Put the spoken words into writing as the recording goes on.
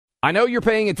I know you're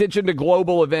paying attention to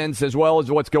global events as well as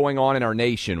what's going on in our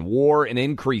nation. War and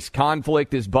increased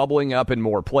conflict is bubbling up in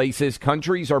more places.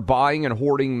 Countries are buying and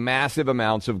hoarding massive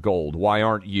amounts of gold. Why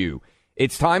aren't you?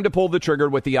 It's time to pull the trigger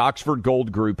with the Oxford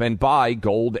Gold Group and buy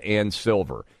gold and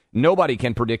silver. Nobody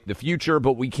can predict the future,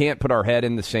 but we can't put our head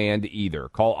in the sand either.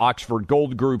 Call Oxford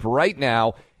Gold Group right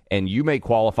now, and you may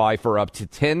qualify for up to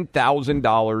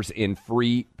 $10,000 in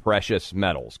free precious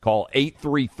metals. Call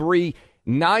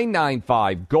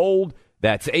 833-995-GOLD.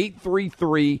 That's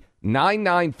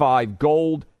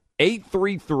 833-995-GOLD,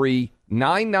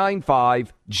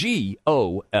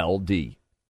 833-995-GOLD.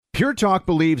 Pure Talk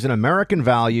believes in American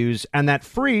values and that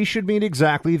free should mean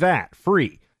exactly that,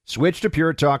 free. Switch to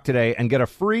Pure Talk today and get a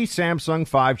free Samsung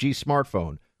 5G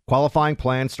smartphone. Qualifying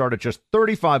plans start at just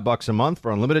 $35 a month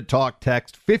for unlimited talk,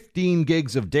 text, 15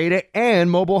 gigs of data, and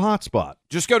mobile hotspot.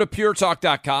 Just go to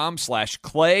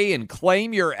puretalk.com/Clay and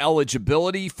claim your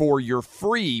eligibility for your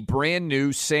free brand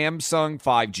new Samsung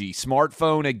 5G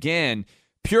smartphone. Again,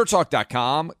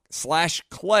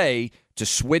 puretalk.com/Clay to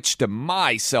switch to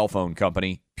my cell phone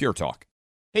company, Pure Talk.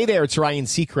 Hey there, it's Ryan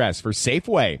Seacrest for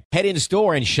Safeway. Head in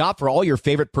store and shop for all your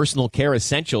favorite personal care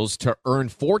essentials to earn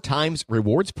 4 times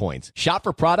rewards points. Shop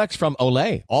for products from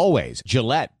Olay, Always,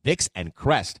 Gillette, Vicks, and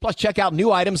Crest. Plus, check out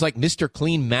new items like Mr.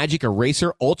 Clean Magic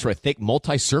Eraser Ultra Thick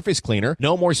Multi-Surface Cleaner.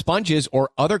 No more sponges or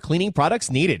other cleaning products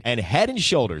needed. And Head &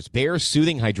 Shoulders Bare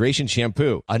Soothing Hydration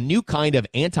Shampoo, a new kind of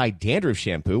anti-dandruff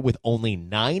shampoo with only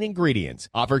 9 ingredients.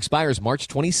 Offer expires March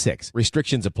 26.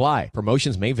 Restrictions apply.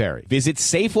 Promotions may vary. Visit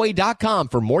Safeway.com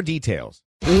for more details.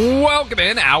 Welcome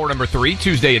in, hour number 3,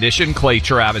 Tuesday edition, Clay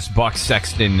Travis, Buck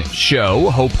Sexton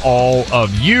show. Hope all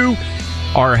of you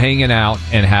are hanging out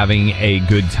and having a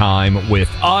good time with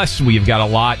us. We've got a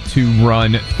lot to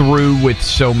run through with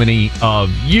so many of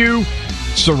you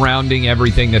surrounding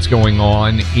everything that's going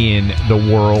on in the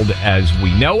world as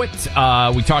we know it.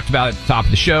 We talked about at the top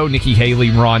of the show, Nikki Haley,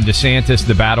 Ron DeSantis,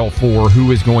 the battle for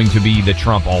who is going to be the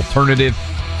Trump alternative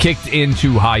kicked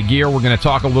into high gear. We're going to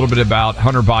talk a little bit about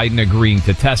Hunter Biden agreeing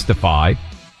to testify.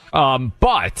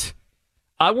 But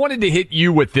I wanted to hit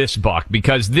you with this, Buck,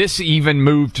 because this even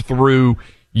moved through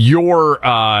your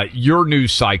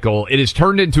news cycle. It has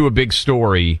turned into a big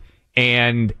story,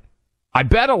 and I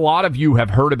bet a lot of you have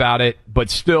heard about it,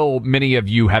 but still many of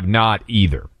you have not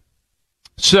either.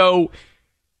 So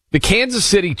the Kansas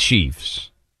City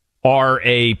Chiefs are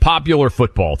a popular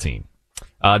football team.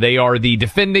 They are the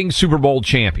defending Super Bowl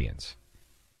champions.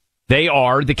 They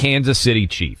are the Kansas City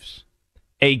Chiefs.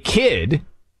 A kid,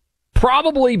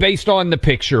 probably based on the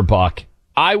picture, Buck,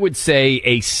 I would say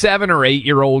a 7 or 8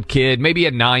 year old kid, maybe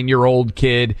a 9-year-old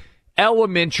kid,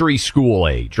 elementary school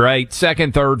age, right?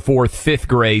 2nd, 3rd, 4th, 5th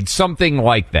grade, something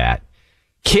like that.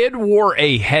 Kid wore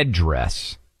a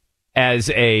headdress as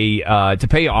to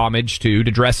pay homage to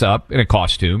dress up in a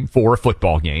costume for a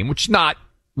football game, which is not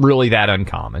really that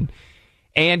uncommon.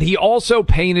 And he also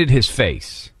painted his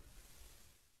face.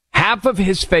 Half of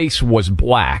his face was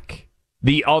black.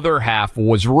 The other half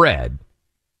was red.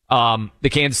 The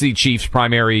Kansas City Chiefs'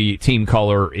 primary team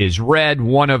color is red.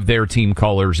 One of their team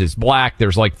colors is black.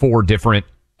 There's like 4 different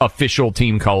official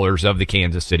team colors of the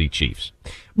Kansas City Chiefs.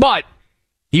 But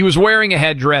he was wearing a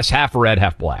headdress, half red,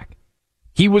 half black.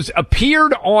 He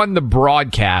appeared on the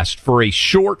broadcast for a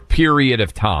short period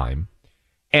of time.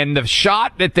 And the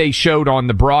shot that they showed on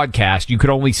the broadcast, you could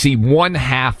only see one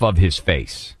half of his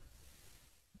face.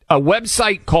 A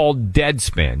website called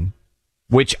Deadspin,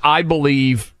 which I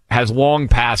believe has long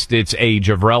passed its age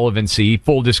of relevancy.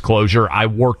 Full disclosure, I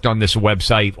worked on this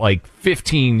website like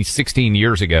 15, 16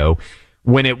 years ago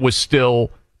when it was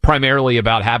still primarily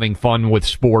about having fun with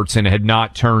sports and had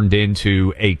not turned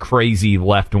into a crazy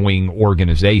left-wing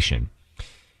organization.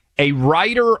 A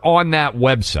writer on that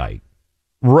website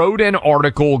wrote an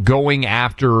article going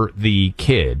after the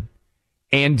kid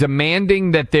and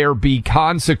demanding that there be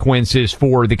consequences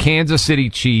for the Kansas City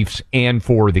Chiefs and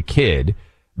for the kid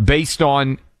based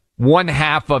on one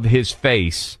half of his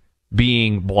face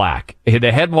being black.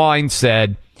 The headline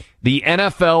said, "The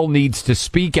NFL needs to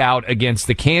speak out against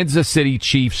the Kansas City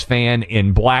Chiefs fan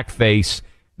in blackface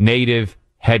native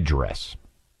headdress."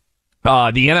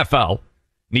 The NFL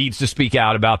needs to speak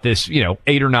out about this,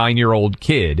 8 or 9-year-old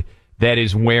kid that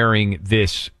is wearing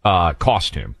this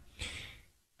costume.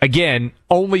 Again,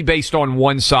 only based on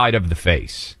one side of the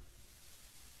face.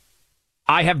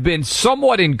 I have been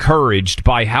somewhat encouraged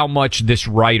by how much this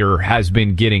writer has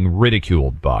been getting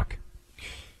ridiculed, Buck.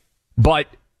 But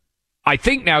I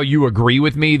think now you agree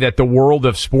with me that the world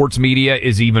of sports media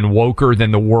is even woker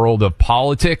than the world of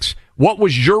politics. What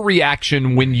was your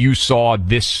reaction when you saw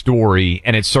this story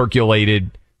and it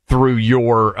circulated through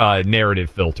your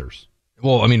narrative filters?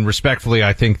 Well, I mean, respectfully,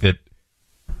 I think that,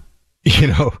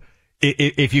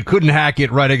 if you couldn't hack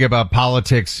it writing about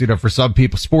politics, for some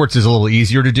people, sports is a little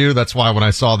easier to do. That's why when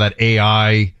I saw that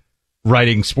AI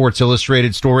writing Sports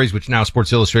Illustrated stories, which now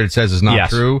Sports Illustrated says is not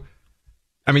true.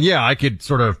 I mean, yeah, I could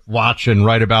sort of watch and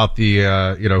write about the,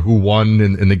 who won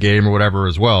in the game or whatever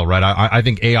as well, right? I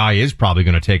think AI is probably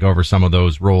going to take over some of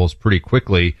those roles pretty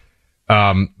quickly.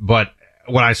 But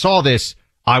when I saw this,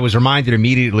 I was reminded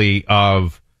immediately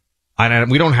of, and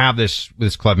we don't have this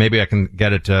clip. Maybe I can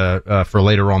get it for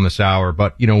later on this hour.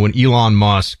 But, when Elon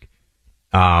Musk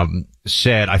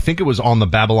said, I think it was on the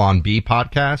Babylon Bee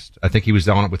podcast, I think he was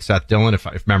on it with Seth Dillon,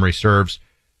 if memory serves,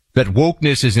 that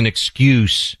wokeness is an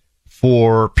excuse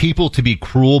for people to be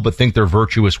cruel but think they're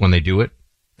virtuous when they do it.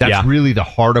 That's really the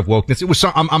heart of wokeness. It was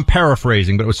I'm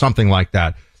paraphrasing, but it was something like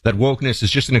that. That wokeness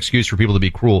is just an excuse for people to be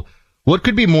cruel. What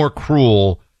could be more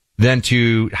cruel than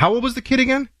to, how old was the kid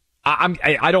again?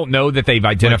 I don't know that they've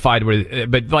identified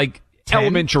but like 10?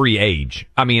 Elementary age.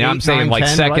 I mean, I'm saying 9,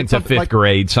 10, second to fifth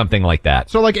grade, something like that.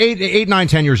 So like 8, 9,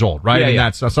 10 years old, right? And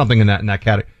that's something in that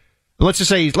category. Let's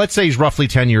say he's roughly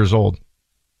 10 years old.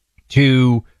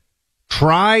 To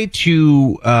try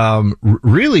to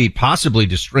really possibly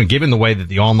destroy, given the way that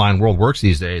the online world works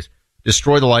these days,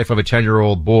 destroy the life of a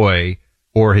 10-year-old boy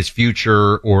or his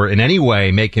future, or in any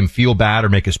way make him feel bad or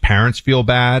make his parents feel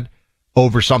bad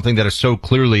over something that is so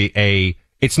clearly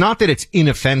it's not that it's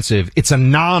inoffensive, it's a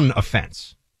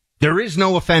non-offense. There is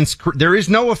no offense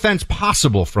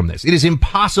possible from this. It is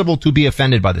impossible to be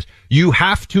offended by this. You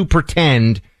have to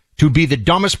pretend to be the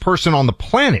dumbest person on the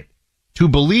planet to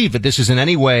believe that this is in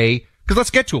any way, because let's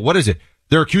get to it. What is it?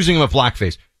 They're accusing him of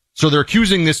blackface. So they're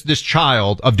accusing this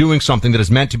child of doing something that is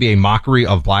meant to be a mockery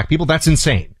of black people. That's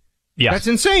insane. Yeah. That's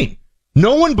insane.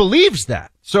 No one believes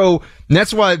that. So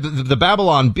that's why the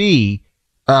Babylon Bee,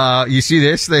 you see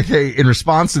this, they in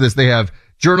response to this, they have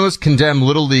journalists condemn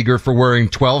Little Leaguer for wearing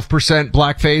 12%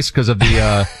 blackface because of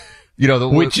the,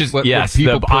 which is,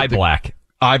 the eye black.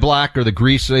 Eye black or the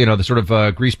grease, the sort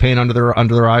of, grease paint under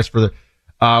their eyes for the,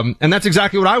 and that's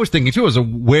exactly what I was thinking too, is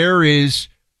where is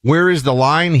the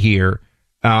line here?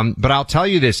 But I'll tell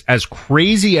you this, as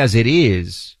crazy as it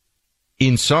is,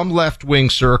 in some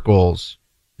left-wing circles,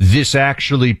 this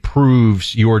actually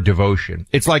proves your devotion.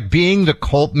 It's like being the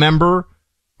cult member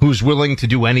who's willing to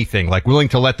do anything, like willing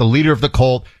to let the leader of the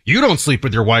cult, you don't sleep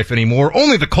with your wife anymore,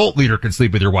 only the cult leader can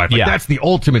sleep with your wife. Like, that's the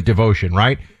ultimate devotion,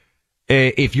 right?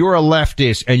 If you're a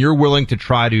leftist and you're willing to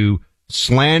try to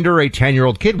slander a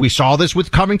 10-year-old kid, we saw this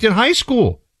with Covington High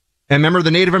School. And remember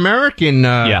the Native American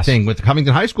thing with the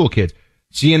Covington High School kids?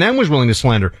 CNN was willing to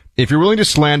slander. If you're willing to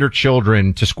slander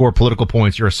children to score political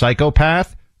points, you're a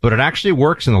psychopath. But it actually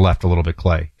works in the left a little bit,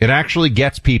 Clay. It actually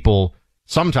gets people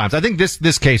sometimes. I think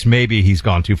this case, maybe he's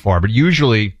gone too far, but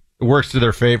usually it works to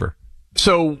their favor.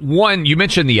 So one, you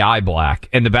mentioned the eye black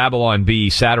and the Babylon Bee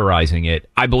satirizing it.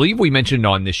 I believe we mentioned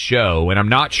on this show, and I'm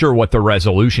not sure what the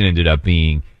resolution ended up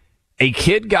being. A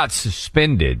kid got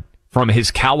suspended from his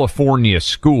California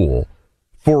school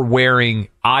for wearing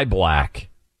eye black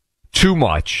too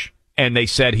much, and they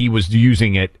said he was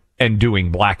using it and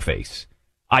doing blackface.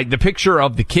 The picture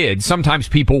of the kid, sometimes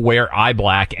people wear eye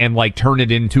black and like turn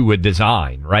it into a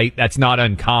design, right? That's not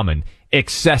uncommon.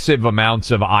 Excessive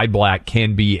amounts of eye black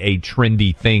can be a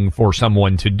trendy thing for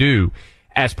someone to do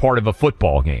as part of a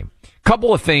football game.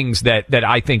 Couple of things that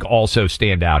I think also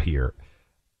stand out here.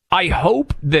 I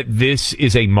hope that this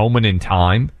is a moment in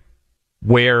time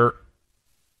where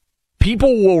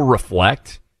people will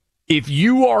reflect. If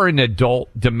you are an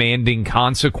adult demanding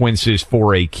consequences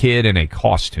for a kid in a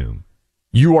costume,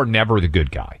 you are never the good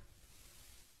guy.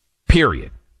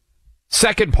 Period.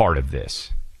 Second part of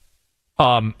this,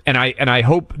 and I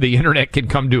hope the internet can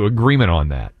come to agreement on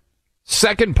that.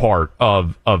 Second part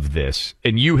of this,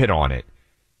 and you hit on it.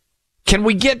 Can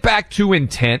we get back to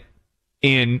intent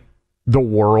in the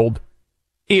world?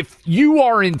 If you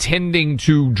are intending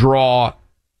to draw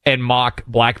and mock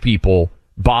black people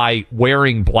by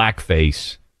wearing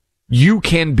blackface, you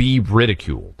can be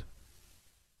ridiculed.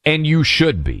 And you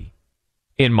should be,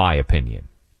 in my opinion.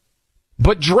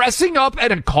 But dressing up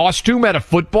at a costume at a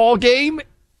football game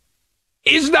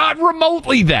is not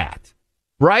remotely that,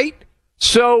 right?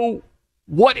 So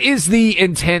what is the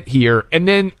intent here? And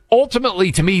then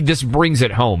ultimately, to me, this brings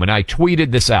it home. And I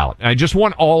tweeted this out. And I just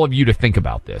want all of you to think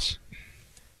about this.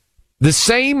 The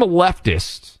same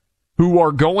leftists who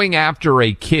are going after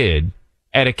a kid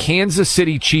at a Kansas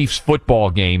City Chiefs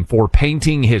football game for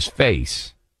painting his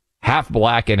face half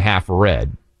black and half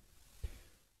red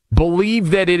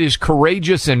believe that it is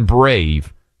courageous and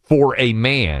brave for a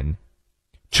man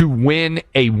to win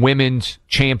a women's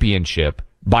championship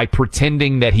by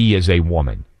pretending that he is a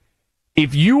woman.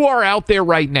 If you are out there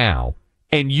right now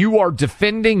and you are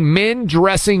defending men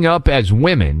dressing up as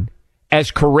women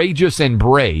as courageous and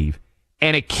brave,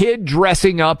 and a kid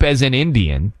dressing up as an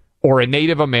Indian or a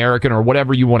Native American or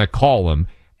whatever you want to call him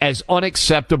as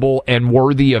unacceptable and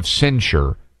worthy of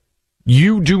censure,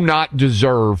 you do not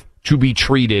deserve to be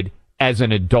treated as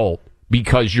an adult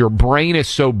because your brain is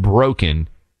so broken,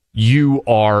 you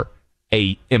are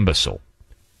a imbecile.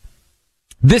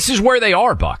 This is where they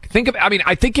are, Buck.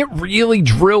 I think it really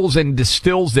drills and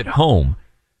distills it home.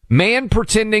 Man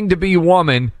pretending to be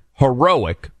woman,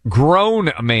 heroic.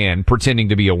 Grown man pretending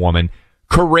to be a woman,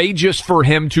 courageous for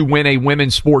him to win a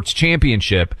women's sports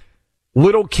championship.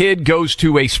 Little kid goes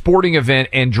to a sporting event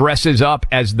and dresses up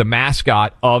as the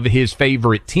mascot of his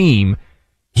favorite team.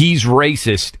 He's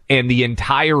racist, and the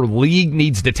entire league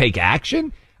needs to take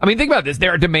action? I mean, think about this.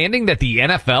 They're demanding that the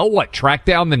NFL, track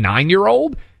down the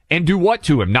 9-year-old and do what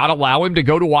to him? Not allow him to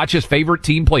go to watch his favorite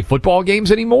team play football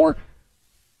games anymore?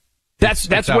 That's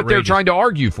what they're trying to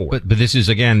argue for. But this is,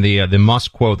 again, the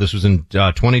Musk quote. This was in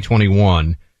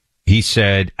 2021. He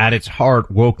said, at its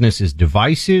heart, wokeness is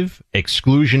divisive,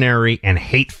 exclusionary, and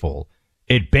hateful.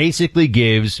 It basically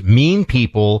gives mean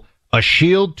people a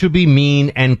shield to be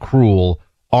mean and cruel,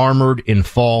 armored in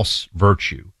false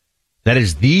virtue. That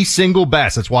is the single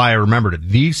best. That's why I remembered it.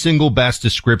 The single best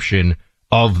description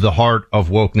of the heart of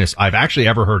wokeness I've actually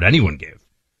ever heard anyone give.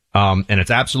 And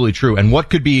it's absolutely true. And what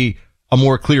could be a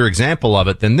more clear example of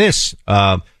it than this?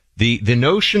 The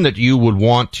notion that you would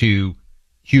want to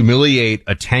humiliate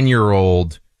a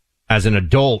 10-year-old as an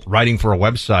adult writing for a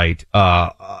website,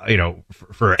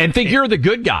 and think you're the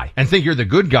good guy. And think you're the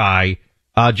good guy,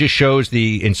 just shows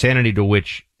the insanity to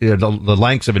which, the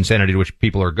lengths of insanity to which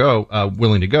people are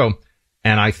willing to go.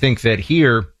 And I think that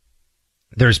here,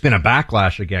 there's been a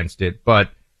backlash against it, but,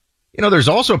 there's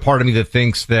also a part of me that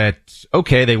thinks that,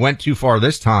 okay, they went too far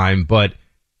this time, but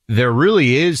there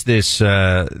really is this,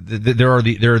 there are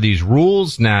these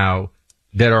rules now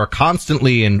that are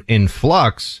constantly in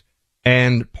flux.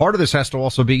 And part of this has to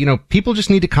also be, people just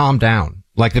need to calm down.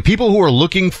 Like the people who are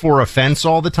looking for offense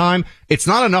all the time, it's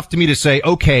not enough to me to say,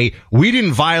 okay, we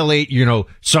didn't violate,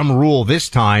 some rule this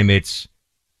time. It's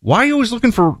why are you always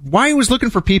looking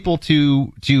for people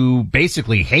to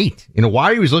basically hate? Why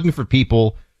are you always looking for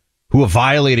people who have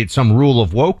violated some rule of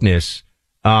wokeness?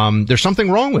 There's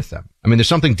something wrong with them. I mean, there's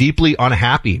something deeply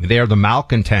unhappy. They are the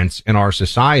malcontents in our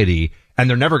society, and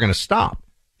they're never going to stop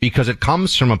because it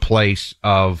comes from a place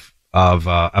of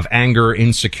anger,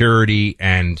 insecurity,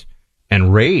 and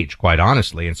rage, quite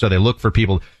honestly. And so they look for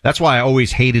people. That's why I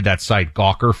always hated that site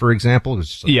Gawker, for example. It was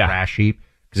just a trash heap.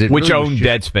 Which owned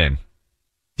Deadspin.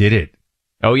 Did it?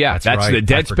 Oh yeah, that's right. The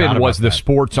Deadspin was the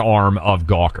sports arm of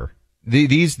Gawker.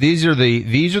 These are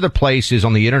the places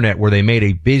on the internet where they made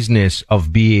a business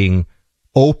of being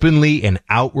openly and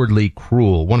outwardly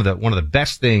cruel. One of the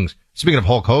best things. Speaking of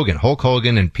Hulk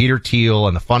Hogan and Peter Thiel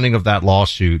and the funding of that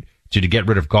lawsuit to get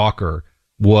rid of Gawker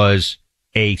was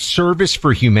a service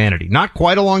for humanity. Not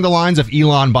quite along the lines of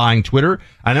Elon buying Twitter.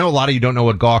 I know a lot of you don't know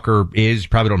what Gawker is. You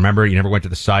probably don't remember it. You never went to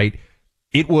the site.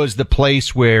 It was the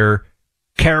place where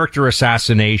character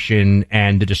assassination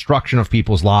and the destruction of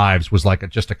people's lives was like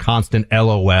just a constant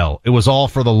LOL. It was all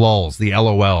for the lulz, the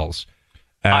LOLs.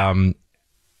 And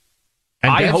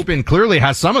Deadspin clearly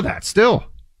has some of that still.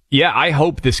 Yeah, I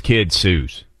hope this kid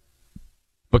sues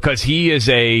because he is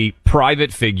a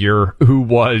private figure who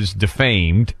was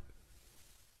defamed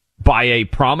by a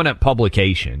prominent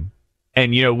publication.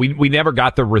 And, we never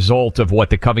got the result of what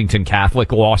the Covington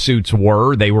Catholic lawsuits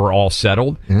were. They were all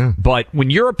settled. Yeah. But when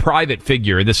you're a private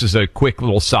figure, this is a quick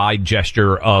little side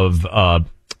gesture of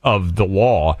the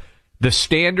law, the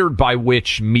standard by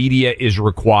which media is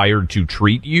required to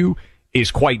treat you is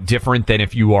quite different than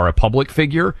if you are a public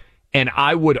figure. And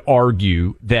I would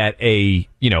argue that a,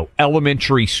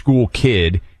 elementary school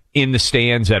kid in the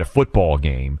stands at a football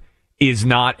game is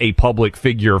not a public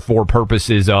figure for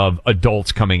purposes of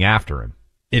adults coming after him.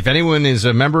 If anyone is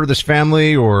a member of this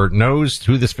family or knows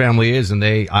who this family is, and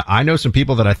I know some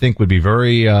people that I think would be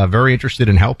very, very interested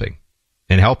in helping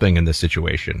in this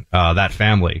situation, that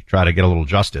family try to get a little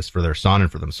justice for their son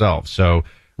and for themselves. So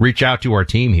reach out to our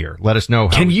team here. Let us know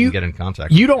how you can get in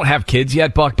contact. You don't have kids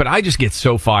yet, Buck, but I just get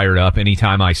so fired up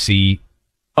anytime I see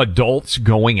adults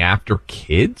going after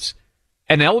kids.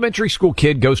 An elementary school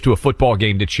kid goes to a football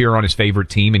game to cheer on his favorite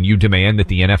team, and you demand that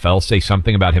the NFL say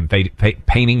something about him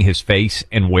painting his face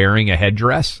and wearing a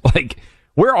headdress? Like,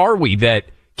 where are we that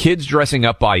kids dressing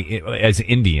up as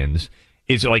Indians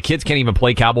is like kids can't even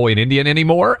play cowboy and Indian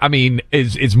anymore? I mean,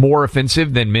 is more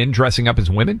offensive than men dressing up as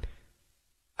women?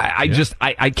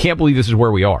 I can't believe this is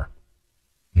where we are.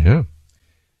 Yeah.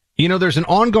 You know, there's an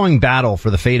ongoing battle for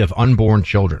the fate of unborn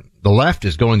children. The left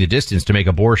is going the distance to make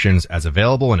abortions as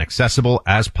available and accessible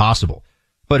as possible.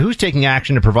 But who's taking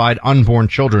action to provide unborn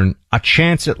children a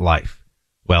chance at life?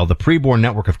 Well, the Preborn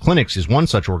Network of Clinics is one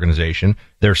such organization.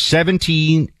 They're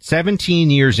 17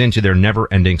 years into their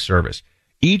never-ending service.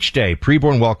 Each day,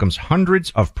 Preborn welcomes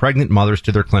hundreds of pregnant mothers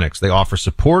to their clinics. They offer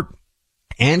support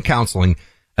and counseling,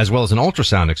 as well as an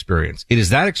ultrasound experience. It is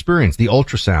that experience, the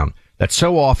ultrasound, that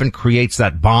so often creates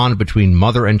that bond between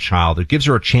mother and child. It gives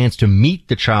her a chance to meet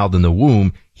the child in the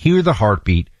womb, hear the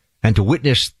heartbeat, and to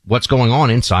witness what's going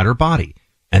on inside her body.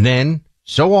 And then,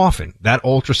 so often, that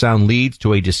ultrasound leads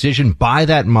to a decision by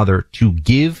that mother to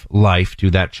give life to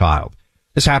that child.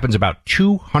 This happens about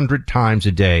 200 times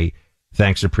a day,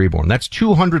 thanks to Preborn. That's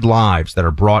 200 lives that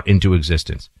are brought into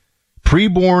existence.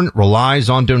 Preborn relies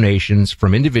on donations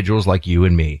from individuals like you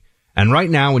and me. And right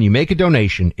now, when you make a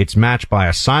donation, it's matched by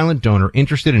a silent donor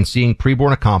interested in seeing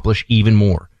Preborn accomplish even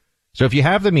more. So if you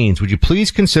have the means, would you please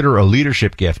consider a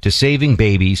leadership gift to saving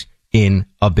babies in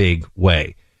a big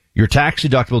way? Your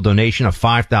tax-deductible donation of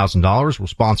 $5,000 will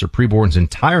sponsor Preborn's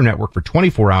entire network for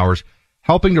 24 hours,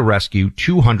 helping to rescue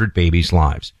 200 babies'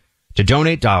 lives. To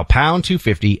donate, dial pound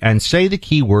 250 and say the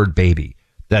keyword baby.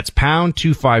 That's pound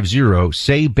 250,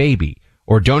 say baby,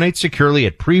 or donate securely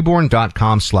at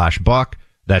preborn.com/buck.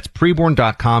 That's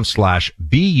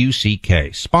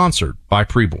preborn.com/BUCK. Sponsored by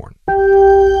Preborn.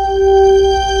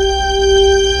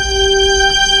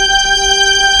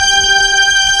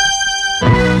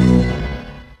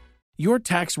 Your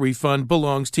tax refund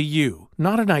belongs to you,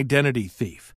 not an identity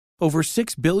thief. Over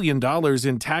 $6 billion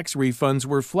in tax refunds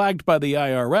were flagged by the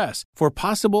IRS for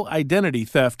possible identity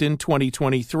theft in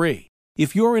 2023.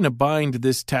 If you're in a bind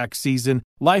this tax season,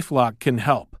 LifeLock can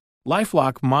help.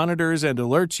 LifeLock monitors and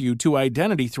alerts you to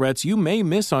identity threats you may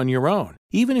miss on your own,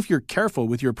 even if you're careful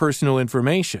with your personal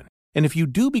information. And if you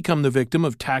do become the victim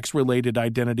of tax-related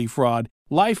identity fraud,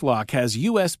 LifeLock has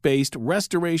U.S.-based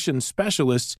restoration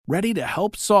specialists ready to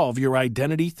help solve your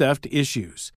identity theft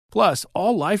issues. Plus,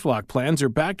 all LifeLock plans are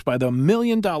backed by the $1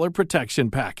 Million Protection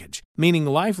Package, meaning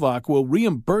LifeLock will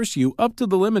reimburse you up to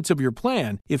the limits of your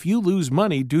plan if you lose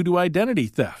money due to identity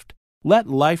theft. Let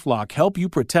LifeLock help you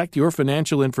protect your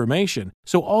financial information,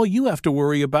 so all you have to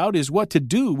worry about is what to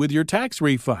do with your tax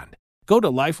refund. Go to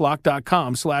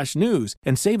LifeLock.com/news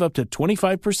and save up to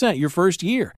 25% your first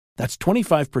year. That's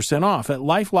 25% off at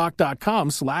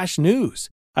LifeLock.com/news.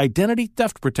 Identity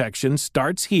theft protection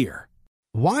starts here.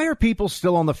 Why are people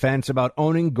still on the fence about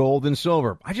owning gold and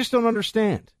silver? I just don't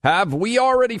understand. Have we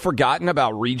already forgotten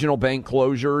about regional bank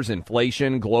closures,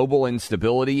 inflation, global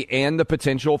instability, and the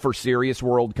potential for serious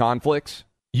world conflicts?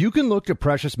 You can look to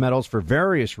precious metals for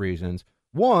various reasons.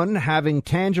 1, having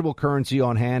tangible currency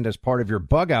on hand as part of your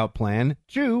bug-out plan.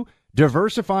 2,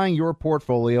 diversifying your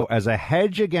portfolio as a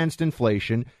hedge against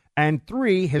inflation. And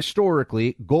 3,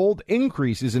 historically, gold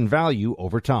increases in value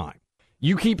over time.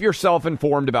 You keep yourself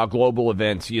informed about global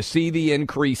events. You see the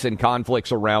increase in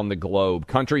conflicts around the globe.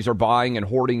 Countries are buying and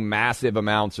hoarding massive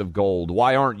amounts of gold.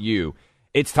 Why aren't you?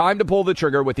 It's time to pull the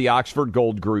trigger with the Oxford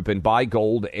Gold Group and buy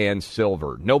gold and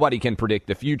silver. Nobody can predict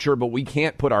the future, but we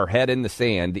can't put our head in the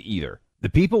sand either. The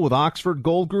people with Oxford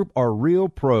Gold Group are real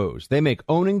pros. They make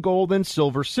owning gold and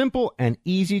silver simple and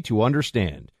easy to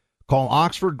understand. Call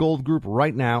Oxford Gold Group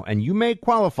right now, and you may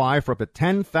qualify for up to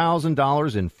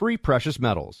 $10,000 in free precious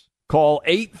metals. Call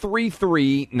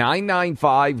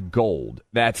 833-995-GOLD.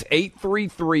 That's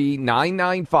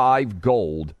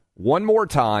 833-995-GOLD. One more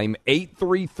time,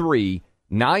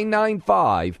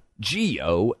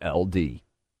 833-995-GOLD.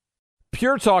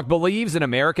 Pure Talk believes in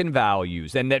American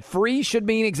values and that free should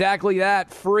mean exactly that,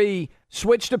 free.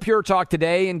 Switch to Pure Talk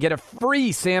today and get a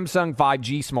free Samsung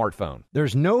 5G smartphone.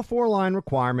 There's no 4-line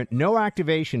requirement, no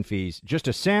activation fees, just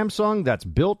a Samsung that's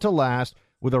built to last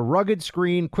with a rugged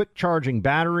screen, quick-charging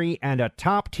battery, and a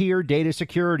top-tier data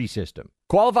security system.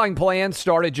 Qualifying plans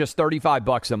start at just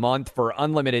 $35 a month for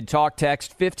unlimited talk,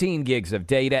 text, 15 gigs of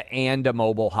data, and a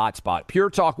mobile hotspot.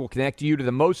 Pure Talk will connect you to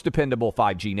the most dependable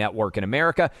 5G network in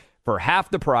America for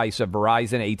half the price of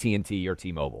Verizon, AT&T, or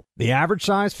T-Mobile. The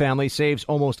average-sized family saves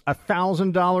almost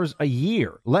 $1,000 a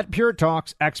year. Let Pure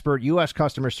Talk's expert U.S.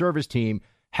 customer service team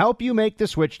help you make the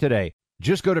switch today.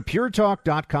 Just go to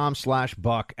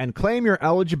puretalk.com/buck and claim your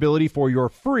eligibility for your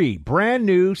free brand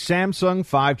new Samsung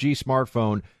 5G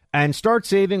smartphone and start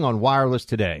saving on wireless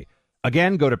today.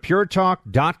 Again, go to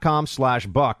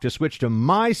puretalk.com/buck to switch to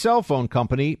my cell phone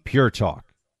company, Pure Talk.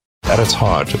 At its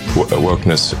heart,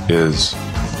 wokeness is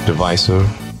divisive,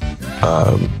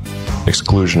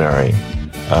 exclusionary,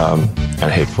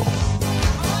 and hateful.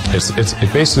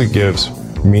 It basically gives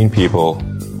mean people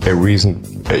a reason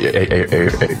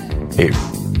it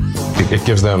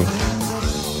gives them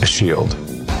a shield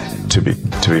to be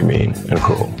mean and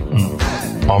cruel,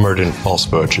 armored in false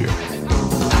virtue.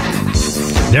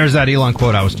 There's that Elon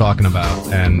quote I was talking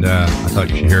about, and I thought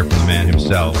you should hear it from the man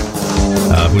himself,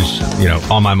 who's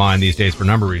on my mind these days for a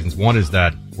number of reasons. One is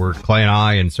that where Clay and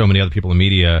I and so many other people in the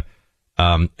media,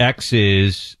 X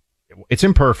it's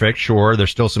imperfect, sure.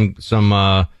 There's still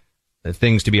some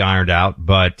things to be ironed out,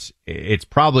 but it's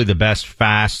probably the best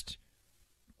fast,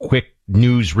 quick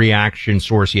news reaction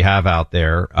source you have out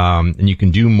there. And you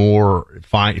can do more,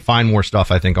 find more stuff,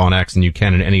 I think, on X than you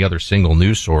can in any other single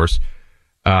news source.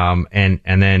 And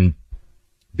then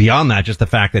beyond that, just the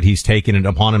fact that he's taken it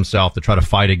upon himself to try to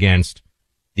fight against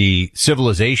the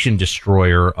civilization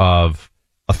destroyer of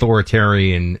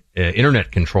authoritarian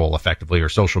internet control, effectively, or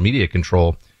social media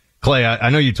control. Clay, I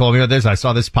know you told me about this. I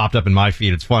saw this popped up in my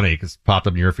feed. It's funny because it popped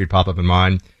up in your feed, popped up in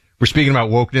mine. We're speaking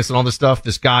about wokeness and all this stuff.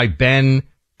 This guy, Ben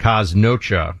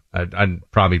Kaznocha, I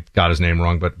probably got his name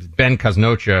wrong, but Ben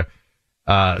Kaznocha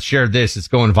shared this. It's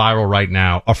going viral right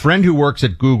now. A friend who works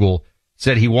at Google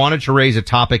said he wanted to raise a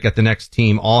topic at the next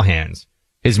team all hands.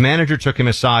 His manager took him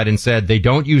aside and said they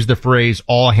don't use the phrase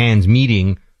all hands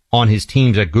meeting on his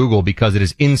teams at Google because it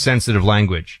is insensitive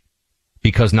language,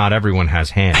 because not everyone has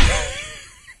hands.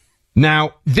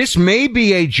 Now, this may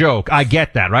be a joke. I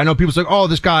get that, right? I know people say, oh,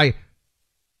 this guy,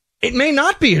 it may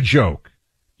not be a joke.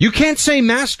 You can't say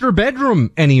master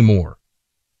bedroom anymore.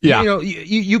 Yeah.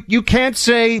 You can't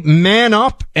say man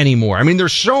up anymore. I mean,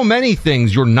 there's so many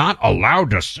things you're not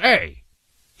allowed to say.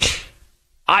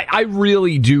 I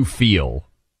really do feel,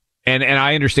 and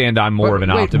I understand I'm more of an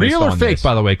optimist. Real or fake,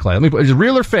 by the way, Clay? Is it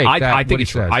real or fake? I think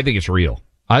it's real. I think it's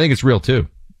real too.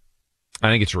 I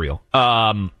think it's real.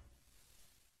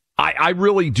 I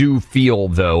really do feel,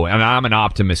 though, and I'm an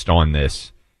optimist on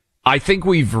this, I think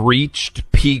we've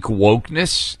reached peak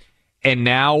wokeness, and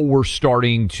now we're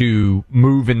starting to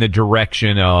move in the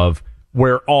direction of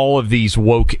where all of these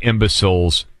woke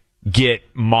imbeciles get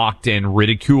mocked and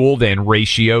ridiculed and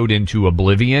ratioed into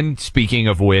oblivion. Speaking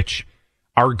of which,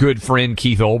 our good friend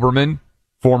Keith Olbermann,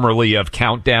 formerly of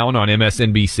Countdown on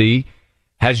MSNBC,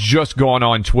 has just gone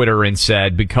on Twitter and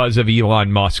said, because of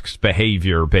Elon Musk's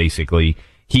behavior, basically,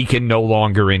 he can no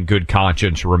longer in good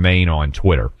conscience remain on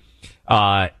Twitter.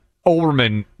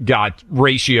 Olbermann got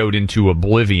ratioed into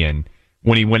oblivion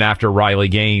when he went after Riley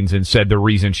Gaines and said the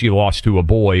reason she lost to a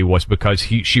boy was because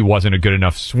she wasn't a good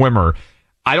enough swimmer.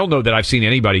 I don't know that I've seen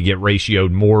anybody get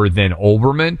ratioed more than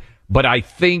Olbermann, but I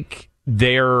think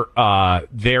their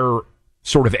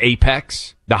sort of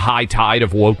apex, the high tide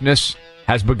of wokeness,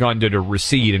 has begun to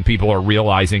recede, and people are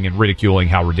realizing and ridiculing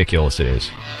how ridiculous it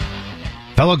is.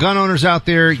 Fellow gun owners out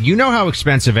there, you know how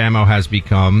expensive ammo has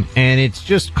become, and it's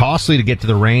just costly to get to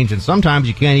the range, and sometimes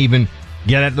you can't even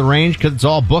get at the range because it's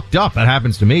all booked up. That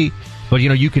happens to me. But,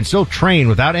 you can still train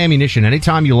without ammunition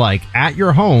anytime you like at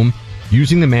your home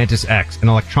using the Mantis X, an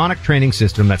electronic training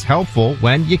system that's helpful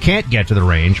when you can't get to the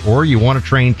range or you want to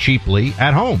train cheaply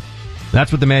at home.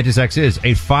 That's what the Mantis X is,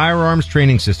 a firearms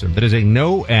training system that is a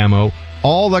no-ammo,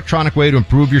 all-electronic way to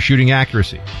improve your shooting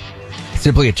accuracy. It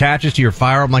simply attaches to your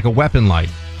firearm like a weapon light.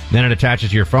 Then it attaches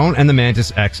to your phone and the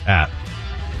Mantis X app.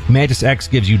 Mantis X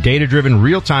gives you data-driven,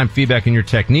 real-time feedback in your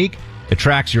technique. It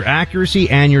tracks your accuracy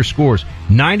and your scores.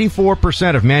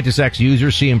 94% of Mantis X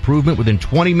users see improvement within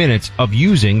 20 minutes of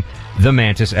using the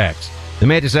Mantis X. The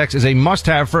Mantis X is a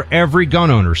must-have for every gun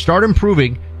owner. Start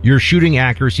improving your shooting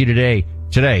accuracy today.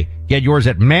 Get yours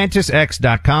at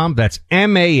mantisx.com. That's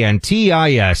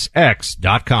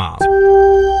MANTISX.com.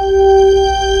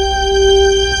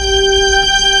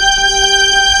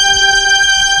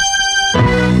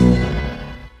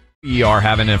 We are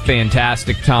having a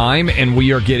fantastic time, and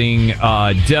we are getting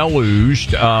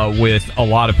deluged with a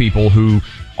lot of people who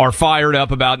are fired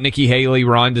up about Nikki Haley,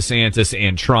 Ron DeSantis,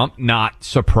 and Trump. Not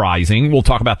surprising. We'll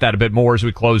talk about that a bit more as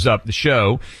we close up the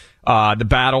show. The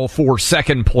battle for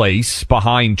second place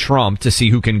behind Trump to see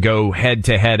who can go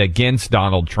head-to-head against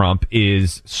Donald Trump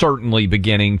is certainly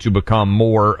beginning to become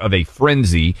more of a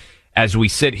frenzy as we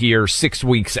sit here 6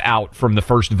 weeks out from the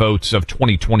first votes of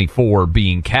 2024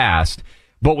 being cast.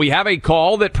 But we have a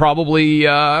call that probably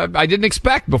I didn't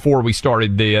expect before we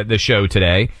started the show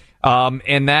today,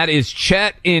 and that is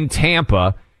Chet in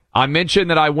Tampa. I mentioned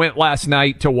that I went last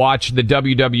night to watch the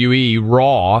WWE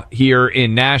Raw here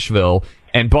in Nashville,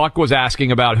 and Buck was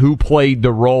asking about who played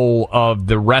the role of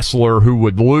the wrestler who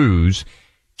would lose.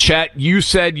 Chet, you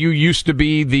said you used to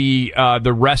be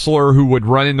the wrestler who would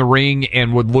run in the ring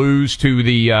and would lose to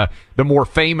the more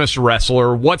famous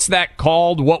wrestler. What's that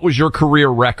called? What was your career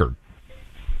record?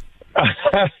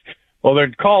 Well,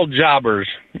 they're called jobbers,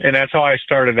 and that's how I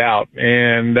started out.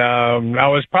 And I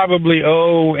was probably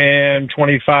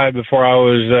 0-25 before I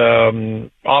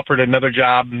was offered another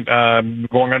job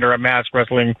going under a mask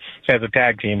wrestling as a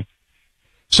tag team.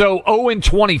 So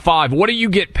 0-25, what do you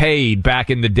get paid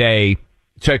back in the day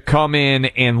to come in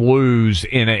and lose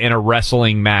in a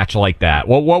wrestling match like that?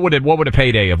 What would a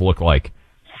payday have looked like?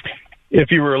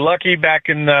 If you were lucky back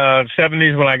in the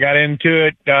 70s when I got into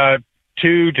it, $200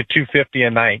 to $250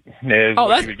 a night.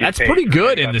 That's pretty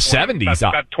good in the 70s.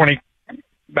 About 20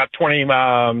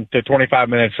 to 25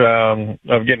 minutes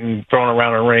of getting thrown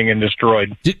around a ring and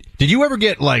destroyed. Did you ever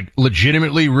get like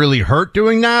legitimately really hurt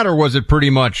doing that, or was it pretty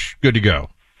much good to go?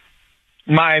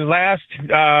 My last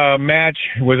match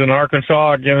was in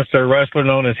Arkansas against a wrestler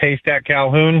known as Haystack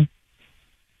Calhoun.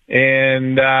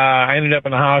 And I ended up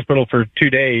in the hospital for 2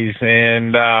 days,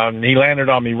 and he landed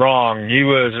on me wrong. He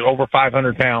was over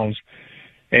 500 pounds.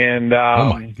 And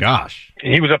oh my gosh,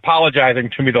 he was apologizing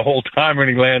to me the whole time when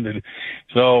he landed.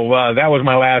 So that was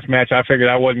my last match. I figured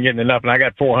I wasn't getting enough, and I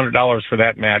got $400 for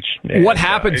that match. What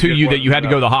happened to you that you had to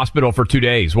go to the hospital for 2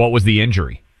 days? What was the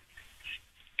injury?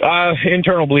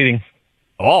 Internal bleeding.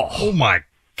 Oh my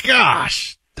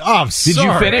gosh. Oh, did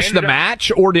you finish the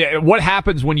match, or what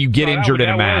happens when you get injured in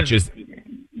a match?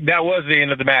 That was the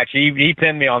end of the match. He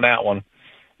pinned me on that one,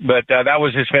 but that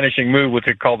was his finishing move, which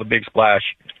is called the Big Splash.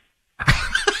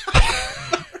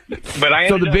 But I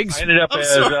ended up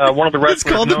as one of the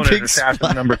wrestlers known as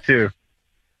Assassin Number 2.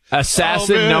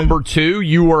 Assassin Number 2.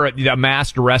 You were a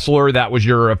masked wrestler. That was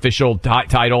your official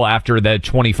title after the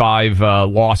 25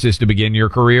 losses to begin your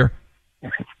career.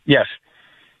 Yes.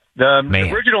 The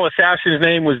original assassin's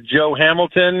name was Joe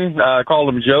Hamilton.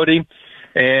 Called him Jody,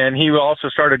 and he also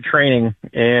started training.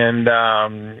 And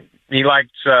he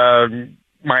liked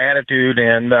my attitude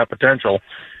and potential.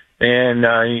 And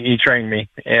he trained me.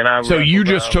 And so you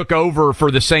just took over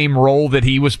for the same role that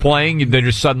he was playing? There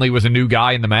just suddenly was a new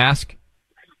guy in the mask?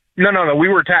 No. We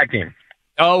were a tag team.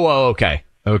 Oh, okay.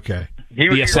 Okay. He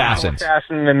was the Assassins.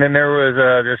 Assassin, and then there was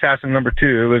the Assassin Number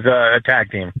 2. It was a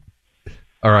tag team.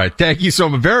 All right. Thank you so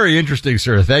much. Very interesting,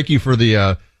 sir. Thank you for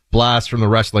the blast from the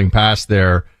wrestling past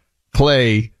there.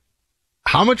 Clay,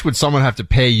 how much would someone have to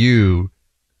pay you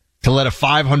to let a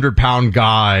 500-pound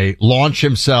guy launch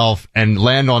himself and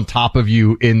land on top of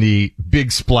you in the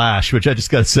Big Splash, which I just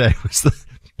got to say was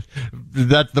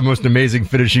that's the most amazing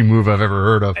finishing move I've ever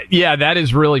heard of. Yeah, that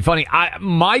is really funny.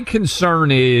 My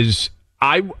concern is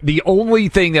the only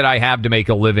thing that I have to make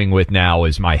a living with now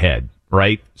is my head,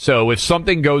 right? So if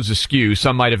something goes askew,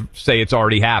 some might say it's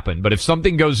already happened, but if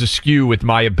something goes askew with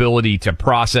my ability to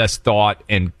process thought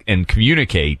and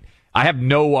communicate, I have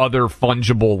no other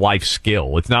fungible life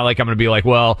skill. It's not like I'm going to be like,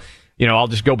 well, I'll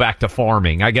just go back to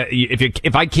farming.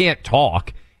 If I can't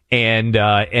talk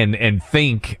and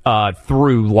think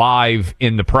through live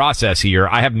in the process here,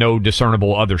 I have no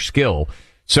discernible other skill.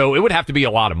 So it would have to be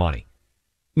a lot of money.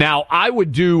 Now, I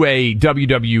would do a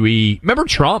WWE. Remember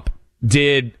Trump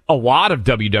did a lot of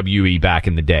WWE back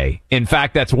in the day. In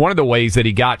fact, that's one of the ways that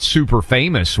he got super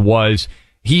famous was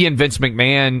he and Vince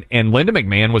McMahon and Linda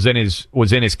McMahon was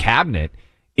in his cabinet,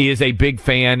 is a big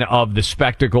fan of the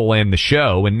spectacle and the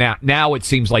show. And now it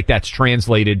seems like that's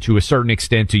translated to a certain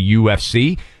extent to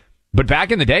UFC. But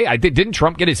back in the day, didn't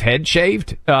Trump get his head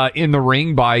shaved in the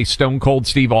ring by Stone Cold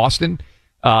Steve Austin?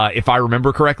 If I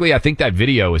remember correctly, I think that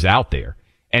video is out there.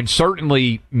 And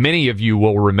certainly many of you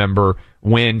will remember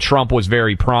when Trump was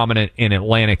very prominent in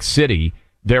Atlantic City,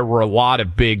 there were a lot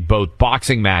of big both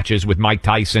boxing matches with Mike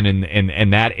Tyson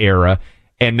and that era,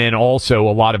 and then also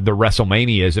a lot of the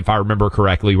WrestleManias, if I remember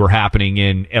correctly, were happening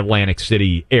in Atlantic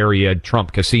City area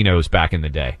Trump casinos back in the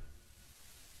day.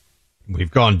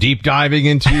 We've gone deep diving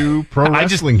into pro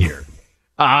wrestling here.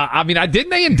 Didn't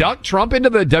they induct Trump into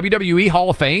the WWE Hall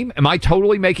of Fame? Am I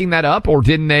totally making that up, or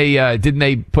didn't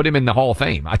they put him in the Hall of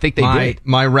Fame? I think they did.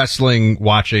 My wrestling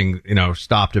watching,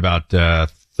 stopped about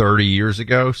 30 years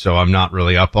ago, so I'm not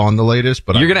really up on the latest.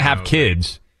 But you're going to have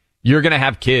kids. You're going to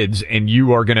have kids, and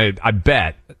you are going to. I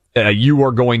bet you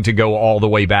are going to go all the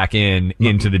way back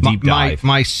into the deep dive.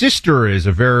 My sister is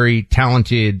a very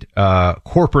talented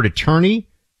corporate attorney,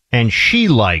 and she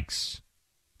likes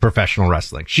professional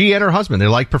wrestling. She and her husband, they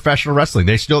like professional wrestling.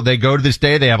 They go to this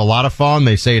day. They have a lot of fun.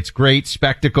 They say it's great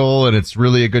spectacle, and it's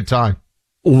really a good time.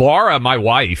 Laura, my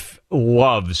wife,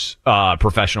 loves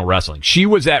professional wrestling. She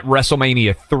was at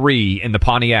WrestleMania 3 in the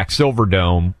Pontiac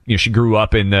Silverdome. She grew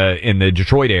up in the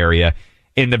Detroit area,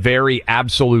 in the very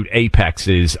absolute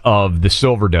apexes of the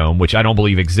Silverdome, which I don't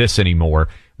believe exists anymore.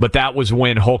 But that was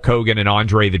when Hulk Hogan and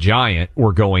Andre the Giant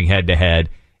were going head to head.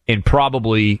 in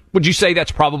probably, would you say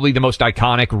that's probably the most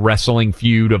iconic wrestling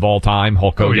feud of all time?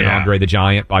 Hulk Hogan, Andre the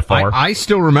Giant, by far. I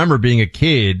still remember being a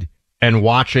kid and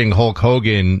watching Hulk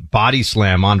Hogan body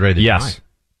slam Andre the Giant.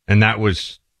 And that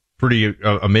was pretty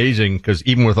amazing because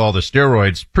even with all the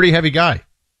steroids, pretty heavy guy.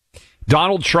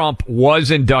 Donald Trump was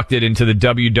inducted into the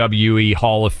WWE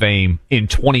Hall of Fame in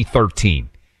 2013.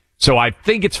 So I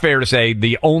think it's fair to say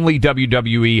the only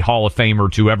WWE Hall of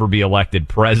Famer to ever be elected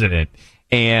president.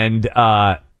 And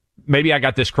maybe I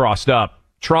got this crossed up.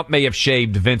 Trump may have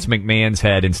shaved Vince McMahon's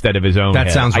head instead of his own head.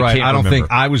 That sounds right. I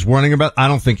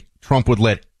don't think Trump would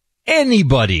let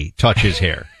anybody touch his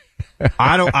hair.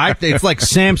 It's like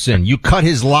Samson. You cut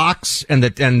his locks and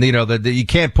you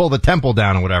can't pull the temple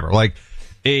down or whatever. Like,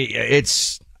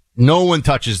 it's no one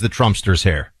touches the Trumpster's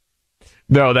hair.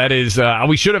 No, that is,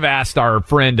 we should have asked our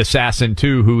friend Assassin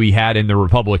 2 who he had in the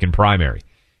Republican primary.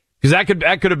 Because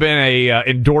that could have been a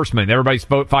endorsement. Everybody's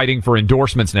fighting for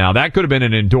endorsements now. That could have been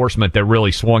an endorsement that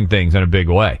really swung things in a big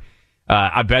way.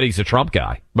 I bet he's a Trump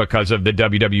guy because of the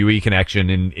WWE connection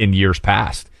in years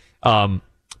past. But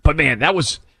man, that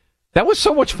was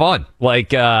so much fun.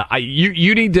 Like,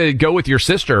 you need to go with your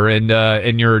sister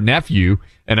and your nephew,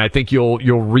 and I think you'll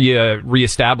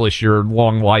reestablish your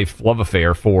long life love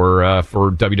affair for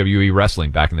WWE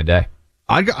wrestling back in the day.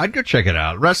 I'd go check it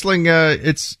out. Wrestling,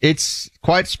 it's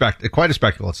quite a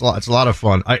spectacle. It's a lot of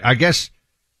fun. I guess,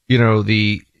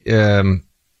 it's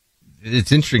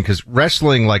interesting because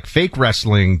wrestling, like fake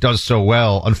wrestling, does so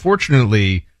well.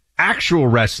 Unfortunately, actual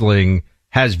wrestling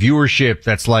has viewership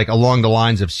that's like along the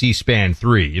lines of C-SPAN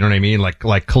 3. You know what I mean? Like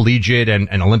collegiate and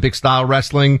Olympic style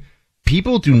wrestling.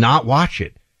 People do not watch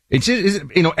it. It's just,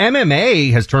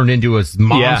 MMA has turned into a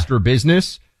monster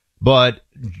business, but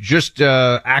just,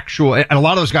 actual, and a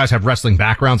lot of those guys have wrestling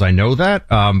backgrounds. I know that.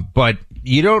 But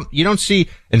you don't see,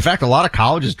 in fact, a lot of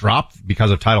colleges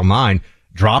because of Title IX,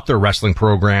 dropped their wrestling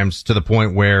programs to the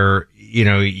point where,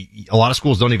 a lot of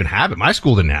schools don't even have it. My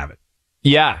school didn't have it.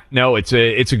 Yeah, no, it's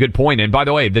a good point. And by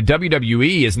the way, the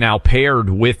WWE is now paired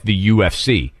with the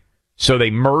UFC. So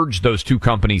they merged those two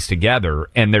companies together,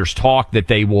 and there's talk that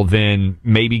they will then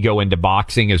maybe go into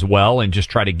boxing as well and just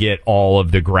try to get all of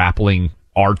the grappling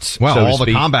arts. Well, so all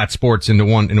the combat sports into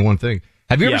one thing.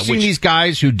 Have you ever seen these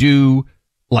guys who do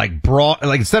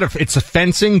instead of it's a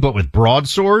fencing but with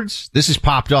broadswords? This has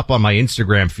popped up on my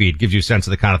Instagram feed. Gives you a sense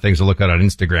of the kind of things to look at on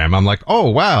Instagram. I'm like, oh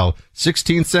wow,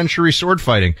 16th century sword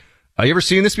fighting. You ever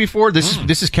seen this before?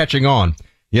 This is catching on.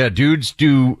 Yeah, dudes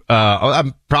do,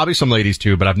 probably some ladies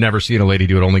too, but I've never seen a lady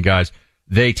do it, only guys.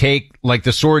 They take like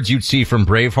the swords you'd see from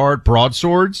Braveheart,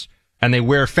 broadswords, and they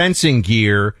wear fencing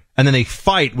gear, and then they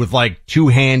fight with like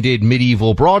two-handed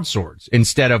medieval broadswords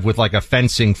instead of with like a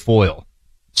fencing foil.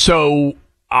 So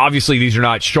obviously these are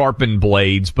not sharpened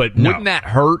blades, but wouldn't that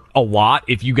hurt a lot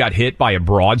if you got hit by a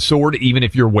broadsword, even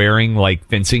if you're wearing like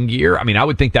fencing gear? I mean, I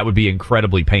would think that would be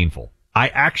incredibly painful. I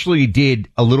actually did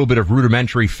a little bit of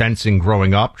rudimentary fencing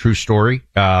growing up, true story,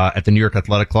 at the New York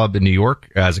Athletic Club in New York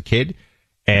as a kid.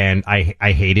 And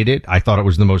I hated it. I thought it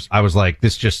was I was like,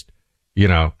 this just,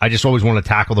 I just always want to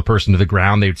tackle the person to the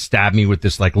ground. They would stab me with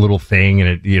this like little thing and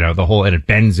it, and it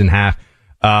bends in half.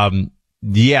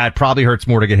 Yeah, it probably hurts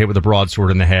more to get hit with a broadsword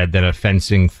in the head than a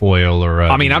fencing foil or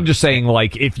I'm just saying,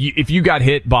 like, if you got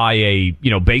hit by a,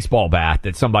 baseball bat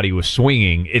that somebody was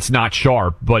swinging, it's not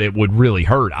sharp, but it would really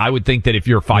hurt. I would think that if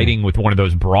you're fighting with one of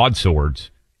those broadswords.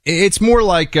 It's more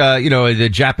like, the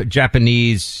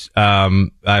Japanese,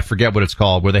 I forget what it's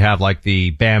called, where they have like the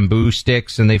bamboo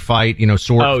sticks and they fight,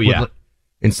 sword. Oh, yeah.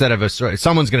 Instead of a sword.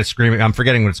 Someone's going to scream. I'm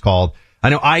forgetting what it's called. I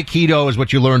know Aikido is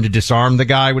what you learn to disarm the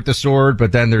guy with the sword,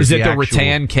 but then there's the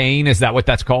rattan cane? Is that what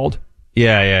that's called?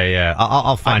 Yeah.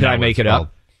 I'll find out. Did I make it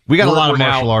up? We got a lot of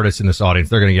martial artists in this audience.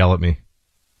 They're going to yell at me.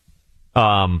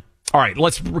 All right,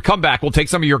 let's come back. We'll take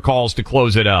some of your calls to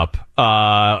close it up.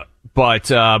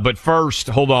 But first,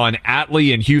 hold on.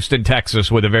 Atlee in Houston, Texas,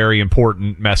 with a very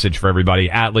important message for everybody.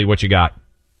 Atlee, what you got?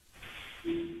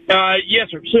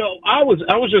 Yes, sir. So I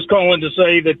was just calling to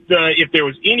say that if there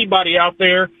was anybody out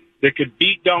there that could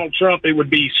beat Donald Trump, it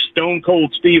would be Stone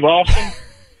Cold Steve Austin.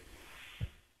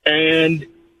 And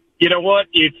you know what?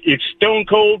 If Stone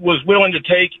Cold was willing to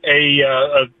take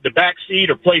the back seat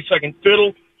or play second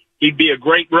fiddle, he'd be a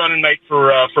great running mate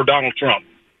for Donald Trump.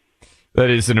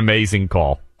 That is an amazing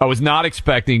call. I was not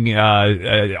expecting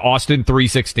Austin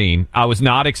 316. I was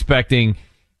not expecting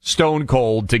Stone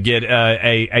Cold to get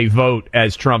a vote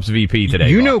as Trump's VP today.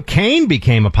 You know, Kane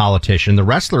became a politician, the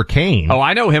wrestler Kane. Oh,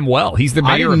 I know him well. He's the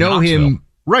mayor. I didn't know him.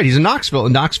 Right, he's in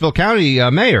Knoxville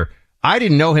County mayor. I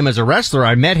didn't know him as a wrestler.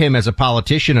 I met him as a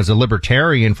politician, as a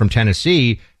libertarian from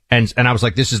Tennessee, and I was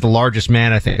like, this is the largest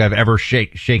man I think I've ever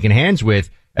shaken hands with.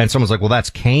 And someone's like, well, that's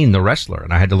Kane, the wrestler.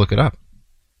 And I had to look it up.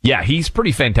 Yeah, he's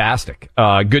pretty fantastic.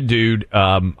 Good dude.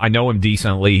 I know him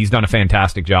decently. He's done a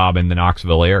fantastic job in the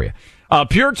Knoxville area.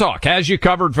 Pure Talk has you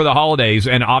covered for the holidays.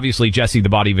 And obviously, Jesse the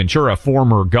Body Ventura,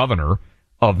 former governor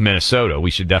of Minnesota.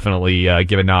 We should definitely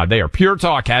give a nod there. Pure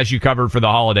Talk has you covered for the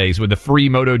holidays with the free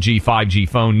Moto G 5G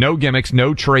phone. No gimmicks,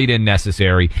 no trade-in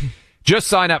necessary. Just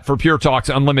sign up for Pure Talk's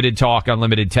unlimited talk,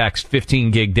 unlimited text, 15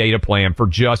 gig data plan for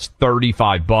just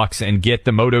 $35 and get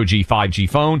the Moto G 5G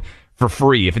phone for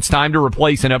free. If it's time to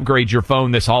replace and upgrade your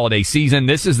phone this holiday season,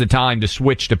 this is the time to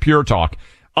switch to Pure Talk.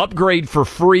 Upgrade for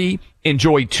free.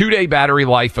 Enjoy 2-day battery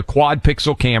life, a quad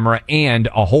pixel camera, and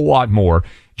a whole lot more.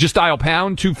 Just dial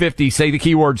pound 250, say the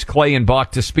keywords Clay and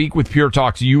Buck to speak with Pure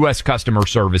Talk's U.S. customer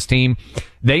service team.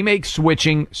 They make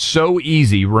switching so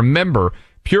easy. Remember,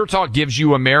 Pure Talk gives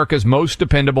you America's most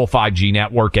dependable 5G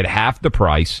network at half the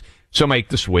price, so make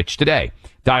the switch today.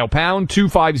 Dial pound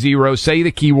 250, say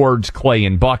the keywords Clay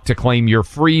and Buck to claim your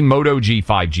free Moto G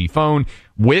 5G phone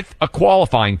with a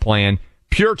qualifying plan.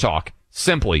 Pure Talk,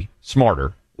 simply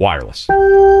smarter wireless.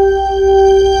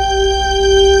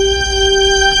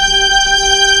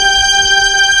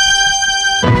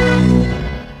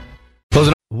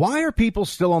 Why are people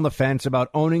still on the fence about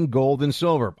owning gold and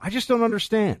silver? I just don't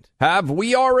understand. Have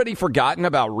we already forgotten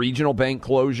about regional bank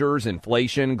closures,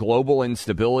 inflation, global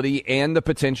instability, and the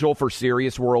potential for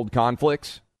serious world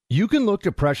conflicts? You can look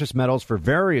to precious metals for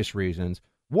various reasons.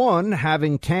 1,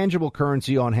 having tangible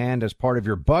currency on hand as part of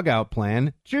your bug-out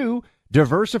plan. 2,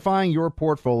 diversifying your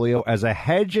portfolio as a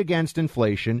hedge against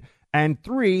inflation. And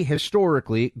 3,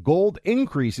 historically, gold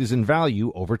increases in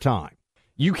value over time.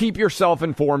 You keep yourself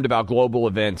informed about global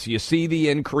events. You see the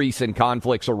increase in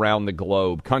conflicts around the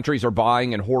globe. Countries are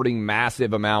buying and hoarding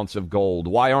massive amounts of gold.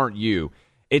 Why aren't you?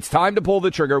 It's time to pull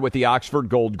the trigger with the Oxford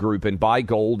Gold Group and buy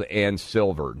gold and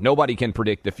silver. Nobody can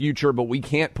predict the future, but we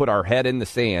can't put our head in the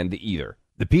sand either.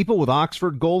 The people with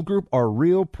Oxford Gold Group are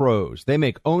real pros. They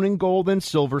make owning gold and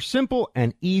silver simple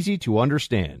and easy to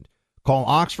understand. Call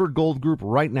Oxford Gold Group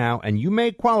right now, and you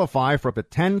may qualify for up to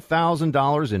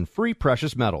 $10,000 in free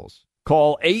precious metals.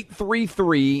 Call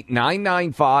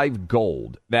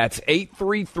 833-995-GOLD. That's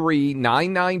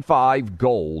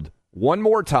 833-995-GOLD. One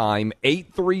more time,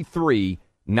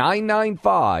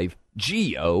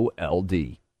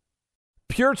 833-995-GOLD.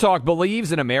 Pure Talk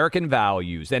believes in American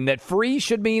values and that free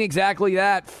should mean exactly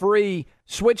that, free.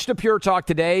 Switch to Pure Talk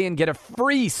today and get a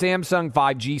free Samsung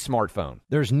 5G smartphone.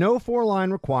 There's no 4-line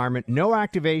requirement, no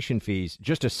activation fees,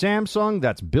 just a Samsung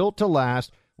that's built to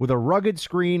last with a rugged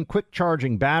screen,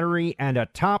 quick-charging battery, and a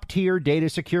top-tier data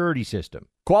security system.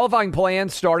 Qualifying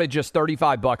plans start at just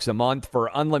 $35 a month for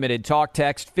unlimited talk,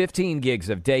 text, 15 gigs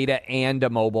of data, and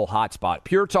a mobile hotspot.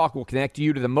 Pure Talk will connect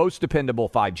you to the most dependable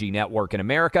 5G network in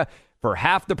America for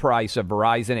half the price of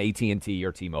Verizon, AT&T,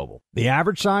 or T-Mobile. The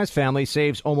average-sized family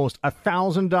saves almost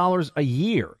 $1,000 a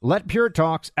year. Let Pure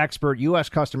Talk's expert U.S.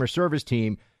 customer service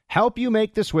team help you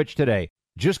make the switch today.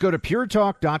 Just go to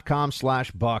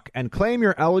puretalk.com/buck and claim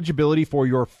your eligibility for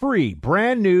your free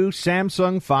brand new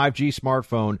Samsung 5G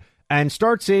smartphone and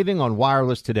start saving on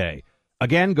wireless today.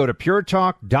 Again, go to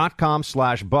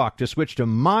puretalk.com/buck to switch to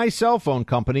my cell phone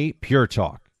company, Pure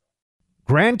Talk.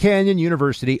 Grand Canyon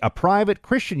University, a private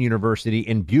Christian university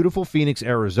in beautiful Phoenix,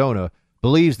 Arizona,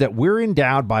 believes that we're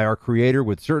endowed by our Creator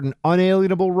with certain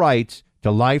unalienable rights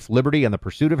to life, liberty, and the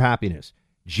pursuit of happiness.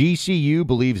 GCU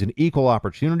believes in equal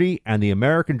opportunity, and the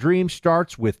American dream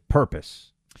starts with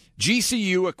purpose.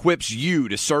 GCU equips you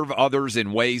to serve others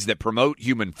in ways that promote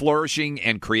human flourishing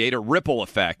and create a ripple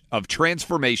effect of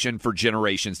transformation for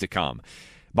generations to come.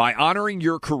 By honoring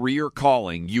your career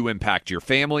calling, you impact your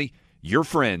family, your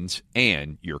friends,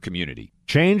 and your community.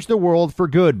 Change the world for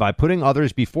good by putting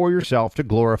others before yourself to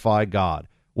glorify God.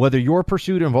 Whether your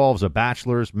pursuit involves a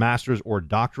bachelor's, master's, or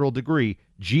doctoral degree,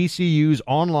 GCU's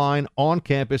online,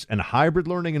 on-campus, and hybrid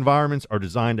learning environments are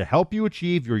designed to help you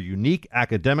achieve your unique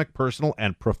academic, personal,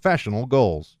 and professional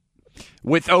goals.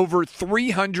 With over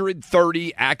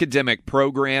 330 academic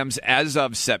programs as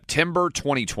of September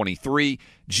 2023,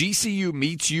 GCU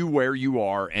meets you where you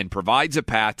are and provides a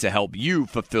path to help you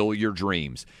fulfill your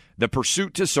dreams. The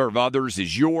pursuit to serve others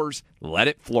is yours. Let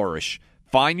it flourish.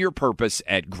 Find your purpose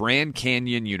at Grand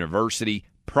Canyon University,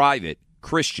 private,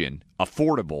 Christian,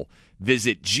 affordable.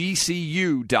 Visit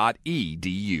gcu.edu.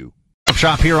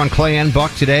 Shop here on Clay and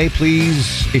Buck today.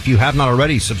 Please, if you have not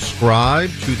already, subscribe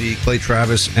to the Clay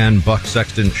Travis and Buck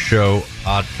Sexton Show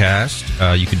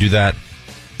podcast. You can do that.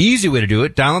 Easy way to do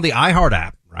it. Download the iHeart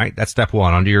app, right? That's step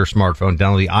one. Onto your smartphone,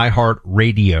 download the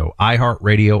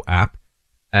iHeartRadio app.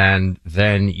 And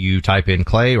then you type in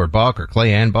Clay or Buck or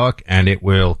Clay and Buck, and it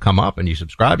will come up and you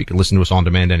subscribe. You can listen to us on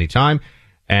demand anytime.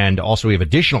 And also we have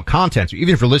additional content. So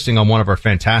even if you're listening on one of our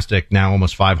fantastic, now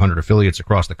almost 500 affiliates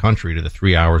across the country to the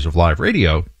 3 hours of live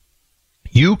radio,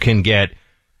 you can get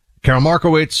Carol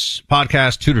Markowitz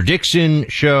podcast, Tudor Dixon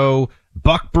show,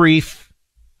 Buck Brief,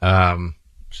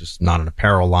 just not an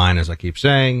apparel line, as I keep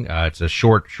saying. It's a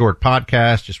short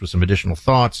podcast just with some additional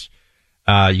thoughts.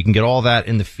 You can get all that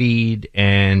in the feed.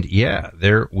 And yeah,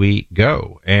 there we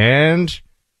go. And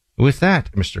with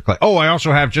that, Mr. Clay. Oh, I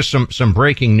also have just some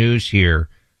breaking news here.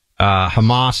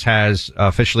 Hamas has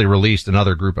officially released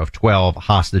another group of 12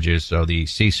 hostages. So the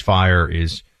ceasefire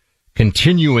is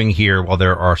continuing here while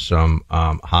there are some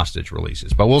hostage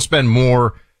releases. But we'll spend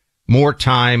more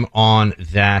time on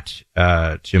that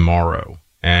tomorrow.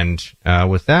 And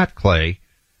with that, Clay,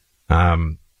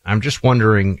 I'm just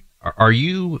wondering, are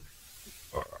you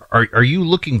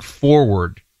looking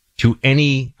forward to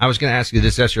any? I was going to ask you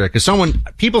this yesterday because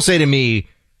people say to me,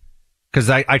 because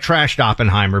I trashed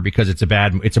Oppenheimer because it's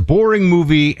a boring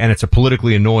movie and it's a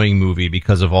politically annoying movie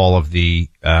because of all of the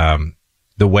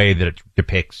way that it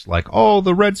depicts, like, oh,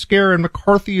 the Red Scare and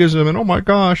McCarthyism and oh my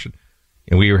gosh.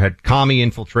 And we had commie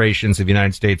infiltrations of the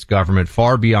United States government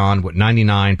far beyond what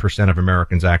 99% of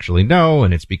Americans actually know.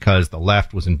 And it's because the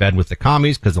left was in bed with the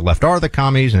commies because the left are the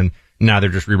commies. And now they're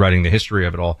just rewriting the history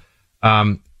of it all.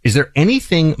 Is there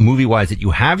anything movie-wise that you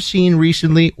have seen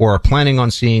recently or are planning on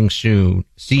seeing soon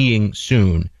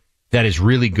that is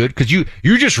really good? Because you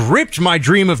just ripped my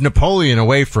dream of Napoleon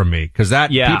away from me because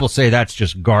people say that's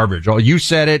just garbage. Oh, you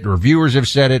said it. Reviewers have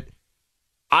said it.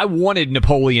 I wanted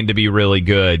Napoleon to be really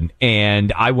good,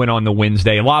 and I went on the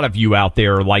Wednesday. A lot of you out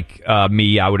there, like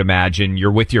me, I would imagine,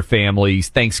 you're with your families,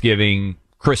 Thanksgiving,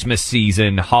 Christmas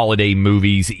season, holiday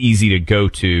movies, easy to go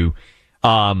to.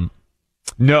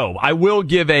 No, I will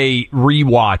give a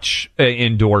rewatch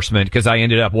endorsement because I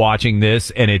ended up watching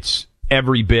this, and it's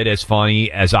every bit as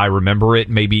funny as I remember it,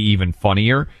 maybe even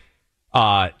funnier.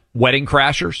 Wedding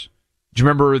Crashers. Do you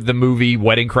remember the movie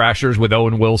Wedding Crashers with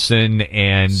Owen Wilson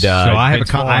and so I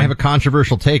have a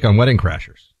controversial take on Wedding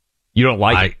Crashers. You don't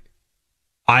like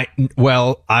it?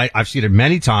 I've seen it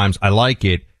many times. I like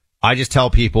it. I just tell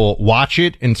people watch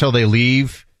it until they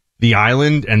leave the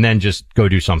island and then just go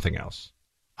do something else.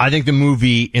 I think the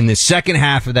movie in the second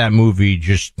half of that movie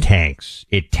just tanks.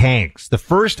 It tanks. The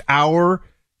first hour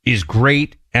is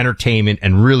great entertainment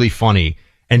and really funny.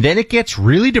 And then it gets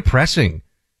really depressing.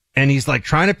 And he's like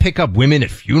trying to pick up women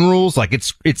at funerals. Like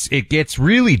it gets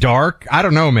really dark. I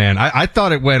don't know, man. I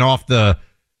thought it went off the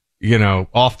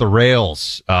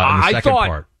rails, in the second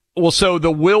part. Well, so the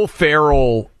Will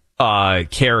Ferrell,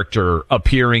 character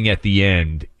appearing at the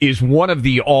end is one of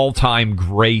the all-time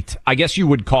great, I guess you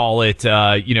would call it,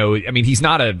 he's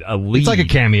not a lead. It's like a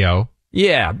cameo.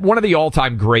 Yeah. One of the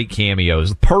all-time great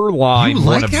cameos. Per line, you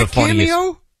one like of that the funniest.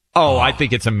 Cameo? Oh, I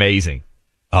think it's amazing.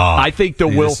 I think the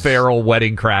Will Ferrell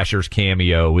Wedding Crashers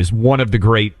cameo is one of the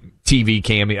great TV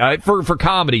cameo for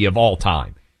comedy of all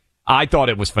time. I thought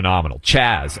it was phenomenal.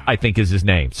 Chaz, I think, is his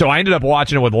name. So I ended up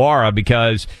watching it with Laura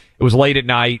because it was late at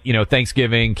night,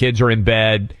 Thanksgiving, kids are in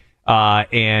bed,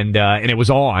 and it was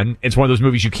on. It's one of those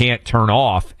movies you can't turn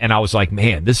off. And I was like,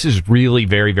 man, this is really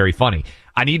very, very funny.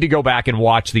 I need to go back and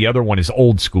watch the other one is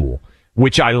Old School,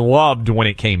 which I loved when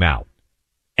it came out.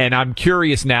 And I'm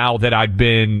curious now that I've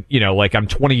been, I'm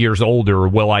 20 years older,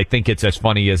 will I think it's as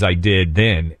funny as I did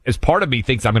then? As part of me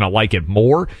thinks I'm going to like it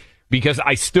more because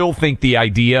I still think the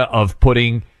idea of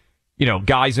putting,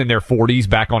 guys in their 40s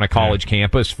back on a college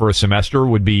campus for a semester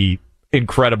would be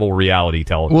incredible reality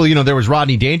television. Well, there was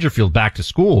Rodney Dangerfield Back to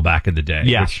School back in the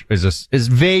day, which is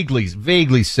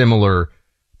vaguely similar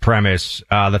premise.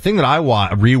 The thing that I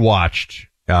rewatched,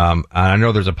 I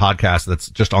know there's a podcast that's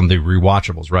just on the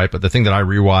rewatchables, right? But the thing that I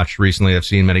rewatched recently, I've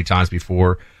seen many times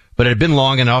before, but it had been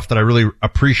long enough that I really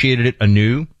appreciated it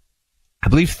anew. I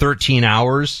believe 13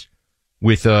 Hours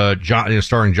with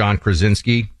starring John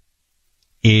Krasinski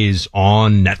is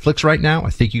on Netflix right now.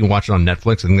 I think you can watch it on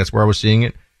Netflix. I think that's where I was seeing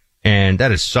it. And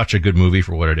that is such a good movie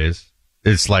for what it is.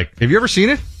 It's like, have you ever seen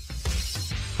it?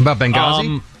 About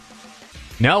Benghazi?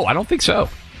 No, I don't think so.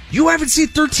 You haven't seen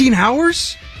 13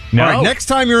 Hours? No. All right, next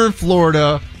time you're in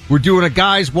Florida, we're doing a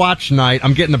guys watch night.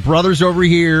 I'm getting the brothers over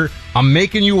here. I'm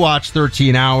making you watch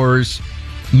 13 Hours.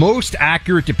 Most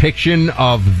accurate depiction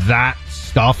of that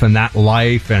stuff and that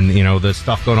life and, the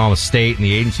stuff going on with state and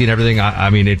the agency and everything. I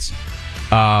mean, it's,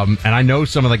 and I know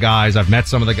some of the guys. I've met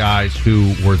some of the guys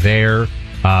who were there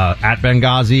at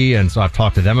Benghazi, and so I've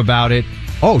talked to them about it.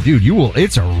 Oh, dude,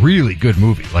 it's a really good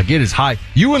movie. Like, it is high.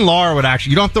 You and Laura would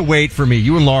actually, you don't have to wait for me.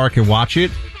 You and Laura can watch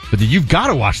it. But you've got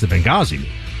to watch the Benghazi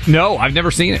movie. No, I've never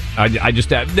seen it. I just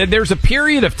there's a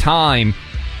period of time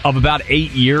of about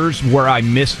 8 years where I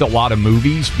missed a lot of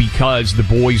movies because the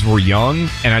boys were young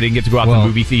and I didn't get to go out to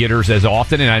movie theaters as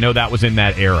often, and I know that was in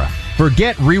that era.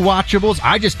 Forget rewatchables.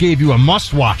 I just gave you a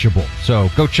must-watchable, so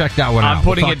go check that one out.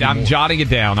 I'm jotting it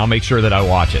down. I'll make sure that I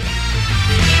watch it.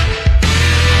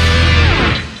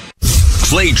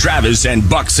 Clay Travis and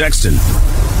Buck Sexton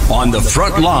on the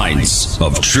front lines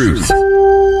of truth.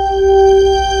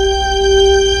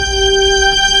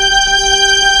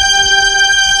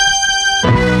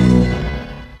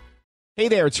 Hey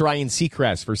there, it's Ryan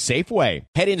Seacrest for Safeway.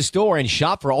 Head in store and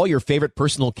shop for all your favorite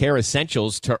personal care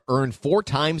essentials to earn 4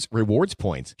 times rewards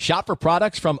points. Shop for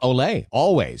products from Olay,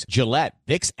 Always, Gillette,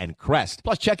 Vicks, and Crest.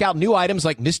 Plus, check out new items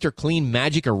like Mr. Clean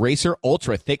Magic Eraser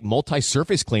Ultra Thick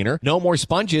Multi-Surface Cleaner. No more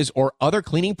sponges or other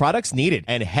cleaning products needed.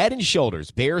 And Head &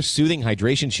 Shoulders Bare Soothing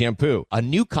Hydration Shampoo, a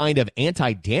new kind of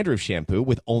anti-dandruff shampoo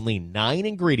with only 9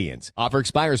 ingredients. Offer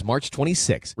expires March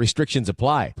 26. Restrictions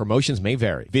apply. Promotions may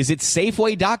vary. Visit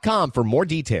Safeway.com for more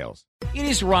details. It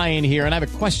is Ryan here, and I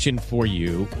have a question for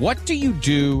you. What do you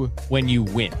do when you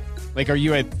win? Like, are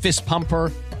you a fist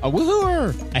pumper, a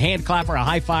woohooer, a hand clapper, a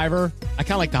high fiver? I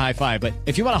kind of like the high five, but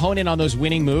if you want to hone in on those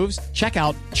winning moves, check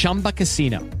out Chumba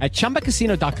Casino. At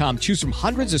ChumbaCasino.com, choose from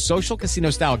hundreds of social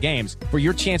casino-style games for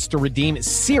your chance to redeem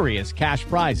serious cash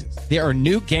prizes. There are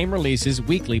new game releases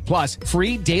weekly, plus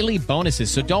free daily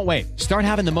bonuses, so don't wait. Start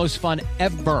having the most fun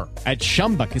ever at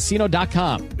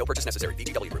ChumbaCasino.com. No purchase necessary.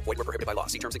 VGW. Void where prohibited by law.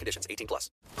 See terms and conditions. 18+.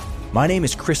 My name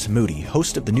is Chris Moody,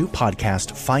 host of the new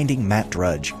podcast, Finding Matt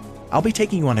Drudge. I'll be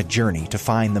taking you on a journey to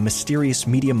find the mysterious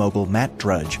media mogul Matt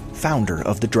Drudge, founder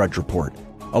of The Drudge Report.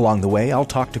 Along the way, I'll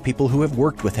talk to people who have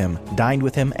worked with him, dined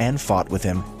with him, and fought with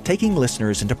him, taking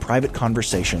listeners into private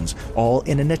conversations, all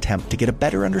in an attempt to get a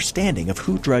better understanding of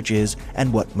who Drudge is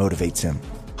and what motivates him.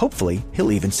 Hopefully,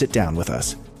 he'll even sit down with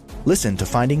us. Listen to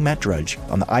Finding Matt Drudge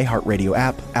on the iHeartRadio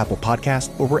app, Apple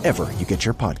Podcast, or wherever you get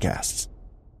your podcasts.